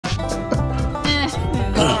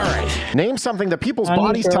Name something that people's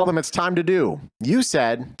bodies tell them it's time to do. You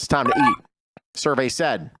said it's time to eat. Survey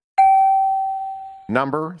said.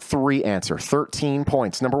 Number 3 answer, 13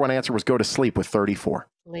 points. Number 1 answer was go to sleep with 34.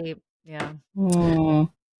 Sleep, yeah. All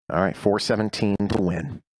right, 417 to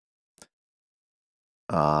win.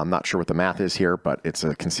 I'm not sure what the math is here, but it's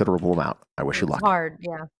a considerable amount. I wish you luck. Hard,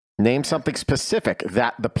 yeah. Name something specific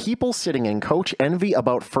that the people sitting in coach envy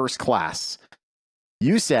about first class.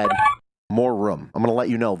 You said more room. I'm going to let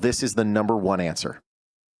you know this is the number 1 answer.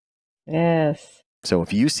 Yes. So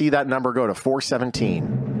if you see that number go to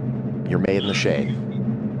 417, you're made in the shade.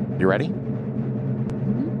 You ready?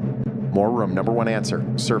 More room, number 1 answer.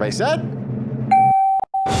 Survey said.